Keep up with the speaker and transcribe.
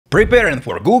Preparing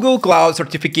for Google Cloud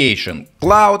Certification –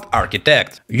 Cloud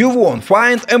Architect. You won't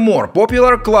find a more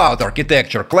popular cloud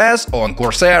architecture class on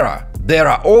Coursera. There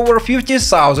are over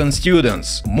 50,000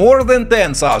 students, more than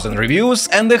 10,000 reviews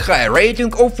and a high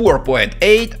rating of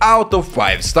 4.8 out of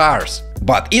 5 stars.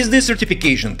 But is this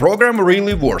certification program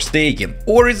really worth taking,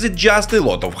 or is it just a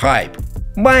lot of hype?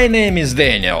 My name is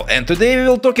Daniel, and today we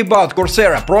will talk about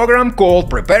Coursera program called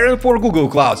Preparing for Google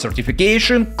Cloud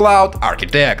Certification – Cloud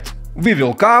Architect. We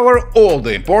will cover all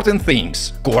the important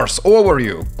things: course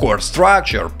overview, course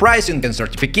structure, pricing and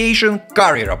certification,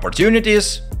 career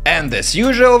opportunities, and as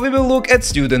usual we will look at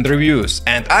student reviews,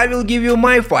 and I will give you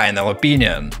my final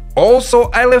opinion. Also,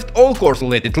 I left all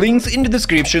course-related links in the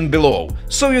description below,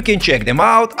 so you can check them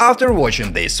out after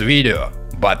watching this video.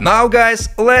 But now guys,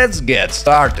 let's get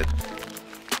started.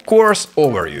 Course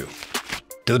overview.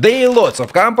 Today lots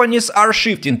of companies are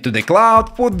shifting to the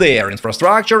cloud for their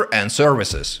infrastructure and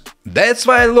services. That's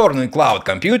why learning cloud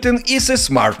computing is a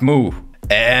smart move.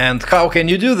 And how can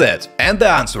you do that? And the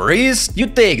answer is, you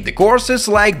take the courses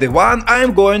like the one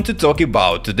I'm going to talk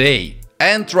about today.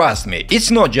 And trust me,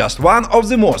 it's not just one of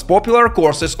the most popular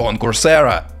courses on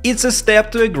Coursera, it's a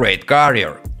step to a great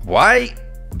career. Why?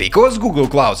 Because Google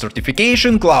Cloud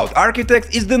Certification Cloud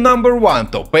Architect is the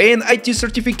 #1 top-paying IT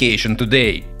certification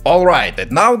today. Alright,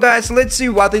 and now guys, let's see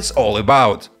what it's all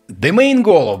about. The main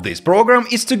goal of this program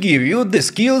is to give you the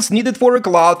skills needed for a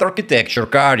cloud architecture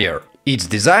career. It's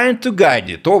designed to guide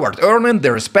you toward earning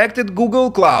the respected Google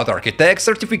Cloud Architect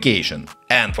certification.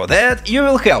 And for that, you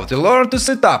will have to learn to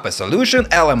set up a solution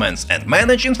elements and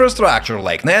manage infrastructure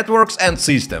like networks and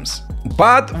systems.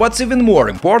 But what's even more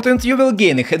important, you will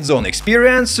gain a hands-on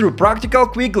experience through practical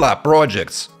quick lab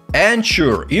projects. And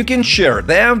sure, you can share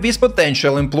them with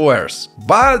potential employers.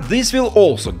 But this will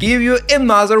also give you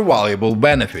another valuable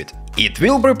benefit. It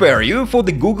will prepare you for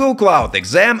the Google Cloud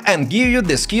exam and give you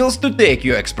the skills to take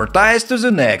your expertise to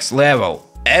the next level.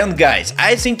 And guys,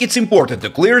 I think it's important to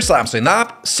clear something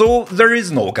up, so there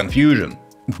is no confusion.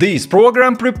 This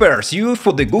program prepares you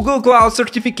for the Google Cloud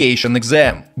Certification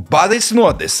exam, but it's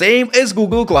not the same as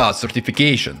Google Cloud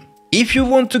Certification. If you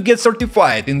want to get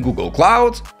certified in Google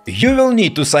Cloud, you will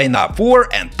need to sign up for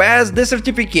and pass the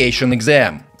certification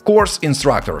exam. Course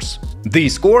instructors.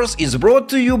 This course is brought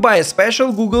to you by a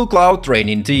special Google Cloud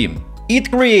training team.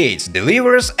 It creates,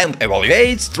 delivers and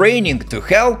evaluates training to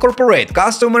help corporate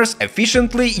customers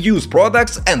efficiently use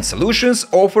products and solutions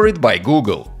offered by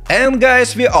Google. And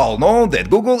guys, we all know that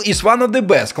Google is one of the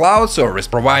best cloud service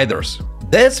providers.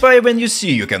 That's why when you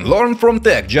see you can learn from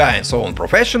tech giants' own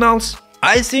professionals,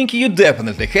 I think you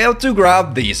definitely have to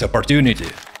grab this opportunity.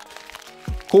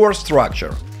 Course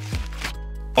structure.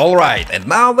 Alright, and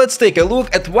now let's take a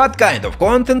look at what kind of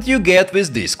content you get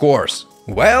with this course.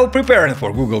 Well, Preparing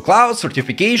for Google Cloud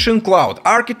Certification Cloud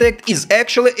Architect is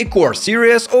actually a course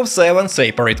series of 7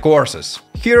 separate courses.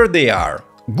 Here they are: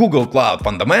 Google Cloud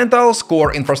Fundamentals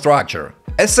Core Infrastructure,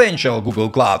 Essential Google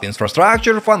Cloud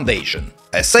Infrastructure Foundation,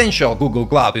 Essential Google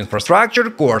Cloud Infrastructure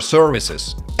Core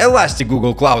Services, Elastic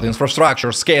Google Cloud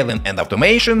Infrastructure Scaling and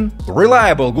Automation,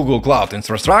 Reliable Google Cloud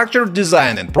Infrastructure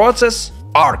Design and Process,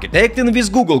 Architecting with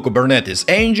Google Kubernetes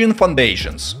Engine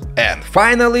Foundations, and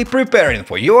finally, Preparing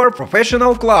for your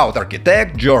professional cloud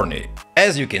architect journey.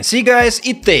 As you can see guys,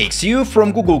 it takes you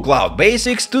from Google Cloud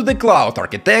Basics to the Cloud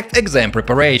Architect exam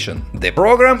preparation. The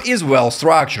program is well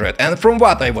structured and from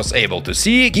what I was able to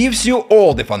see, gives you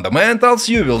all the fundamentals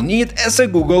you will need as a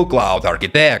Google Cloud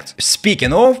Architect.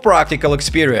 Speaking of practical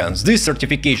experience, this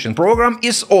certification program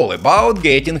is all about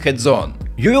getting hands-on.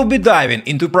 You will be diving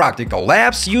into practical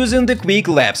labs using the Quick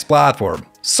Labs platform,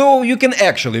 so you can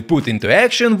actually put into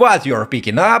action what you are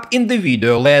picking up in the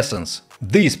video lessons.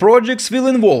 These projects will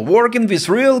involve working with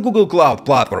real Google Cloud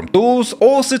Platform tools,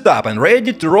 all set up and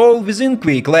ready to roll within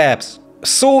Quick Labs.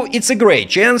 So it's a great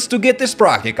chance to get as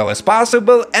practical as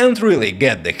possible and really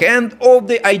get the hang of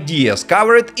the ideas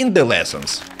covered in the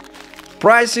lessons.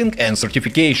 Pricing and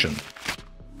certification.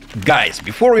 Guys,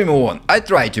 before we move on, I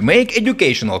try to make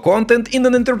educational content in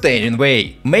an entertaining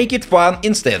way, make it fun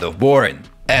instead of boring.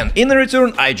 And in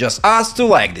return, I just ask to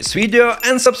like this video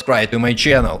and subscribe to my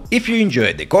channel, if you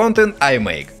enjoy the content I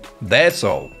make. That's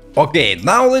all. Okay,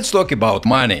 now let's talk about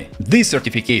money. This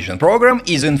certification program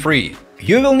isn't free.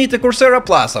 You will need a Coursera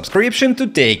Plus subscription to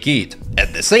take it.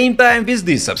 At the same time, with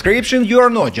this subscription you are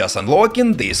not just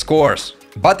unlocking this course,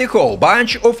 but a whole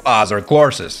bunch of other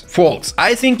courses. Folks,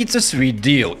 I think it's a sweet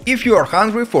deal if you are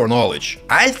hungry for knowledge.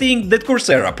 I think that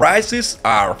Coursera prices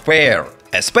are fair,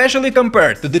 especially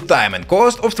compared to the time and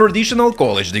cost of traditional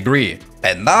college degree.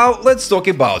 And now let's talk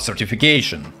about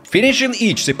certification. Finishing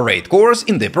each separate course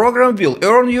in the program will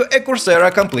earn you a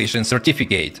Coursera completion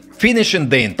certificate. Finishing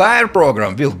the entire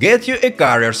program will get you a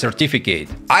career certificate.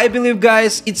 I believe,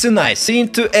 guys, it's a nice thing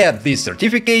to add this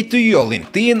certificate to your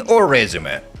LinkedIn or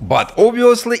resume. But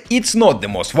obviously, it's not the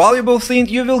most valuable thing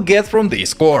you will get from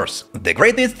this course. The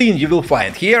greatest thing you will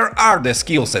find here are the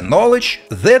skills and knowledge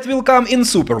that will come in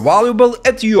super valuable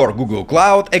at your Google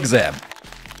Cloud exam.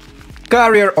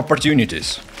 Career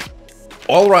opportunities.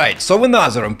 Alright, so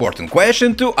another important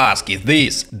question to ask is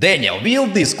this: Daniel, will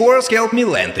this course help me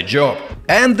land a job?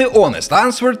 And the honest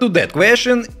answer to that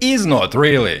question is not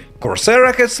really.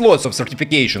 Coursera has lots of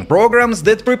certification programs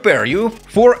that prepare you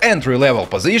for entry-level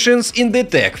positions in the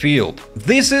tech field.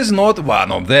 This is not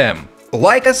one of them.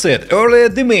 Like I said earlier,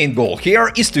 the main goal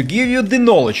here is to give you the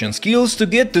knowledge and skills to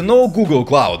get to know Google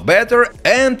Cloud better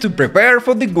and to prepare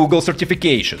for the Google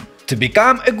certification. To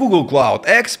become a Google Cloud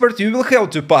expert, you will have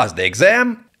to pass the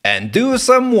exam and do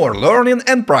some more learning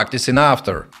and practicing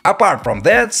after. Apart from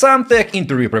that, some tech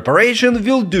interview preparation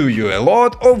will do you a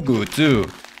lot of good too.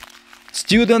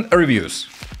 Student reviews.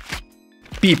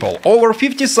 People, over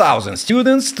 50,000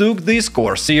 students took this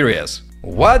course series.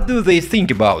 What do they think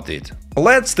about it?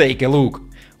 Let's take a look.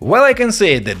 Well, I can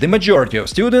say that the majority of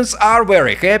students are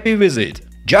very happy with it.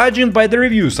 Judging by the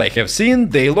reviews I have seen,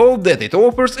 they love that it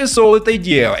offers a solid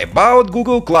idea about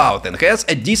Google Cloud and has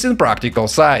a decent practical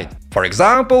side. For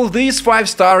example, this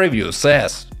 5-star review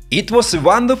says: "It was a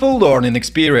wonderful learning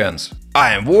experience.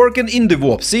 I am working in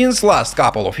DevOps since last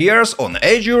couple of years on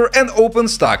Azure and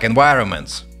OpenStack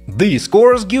environments. This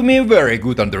course gives me a very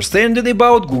good understanding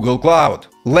about Google Cloud.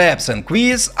 Labs and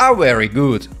quiz are very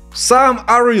good. Some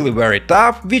are really very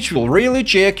tough, which will really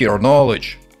check your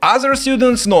knowledge." Other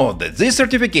students note that this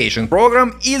certification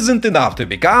program isn't enough to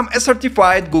become a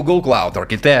certified Google Cloud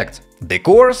architect. The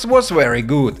course was very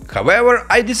good. However,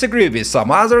 I disagree with some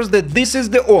others that this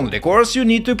is the only course you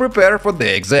need to prepare for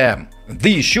the exam.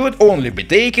 This should only be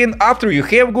taken after you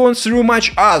have gone through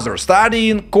much other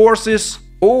studying, courses,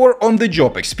 or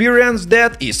on-the-job experience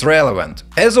that is relevant.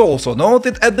 As also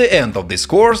noted at the end of this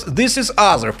course, this is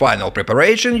other final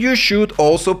preparation you should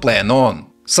also plan on,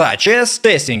 such as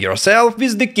testing yourself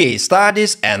with the case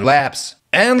studies and labs.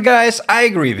 And guys, I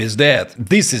agree with that.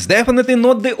 This is definitely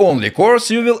not the only course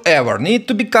you will ever need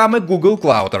to become a Google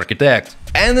Cloud architect.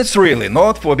 And it's really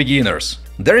not for beginners.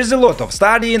 There is a lot of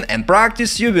studying and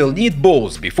practice you will need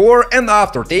both before and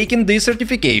after taking this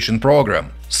certification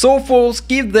program. So folks,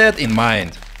 keep that in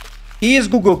mind. Is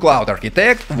Google Cloud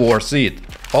Architect worth it?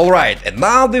 Alright, and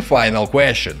now the final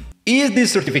question. Is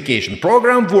this certification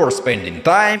program worth spending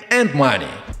time and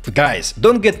money? Guys,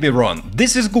 don't get me wrong,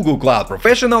 this is Google Cloud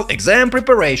Professional Exam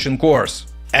Preparation course,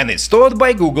 and it's taught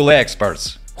by Google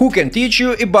experts, who can teach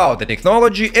you about the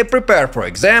technology and prepare for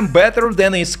exam better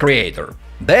than its creator.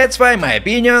 That's why my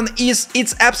opinion is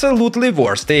it's absolutely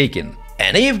worth taking.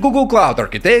 And if Google Cloud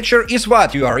Architecture is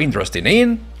what you are interested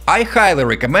in, I highly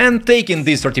recommend taking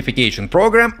this certification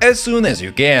program as soon as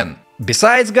you can.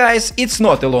 Besides, guys, it's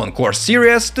not a long course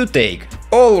series to take.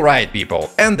 Alright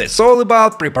people, and that's all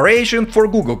about preparation for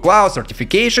Google Cloud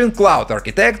Certification Cloud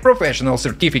Architect Professional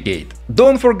Certificate.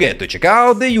 Don't forget to check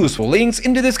out the useful links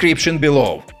in the description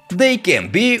below. They can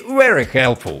be very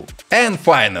helpful. And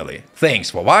finally, thanks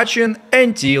for watching,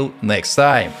 until next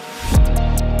time.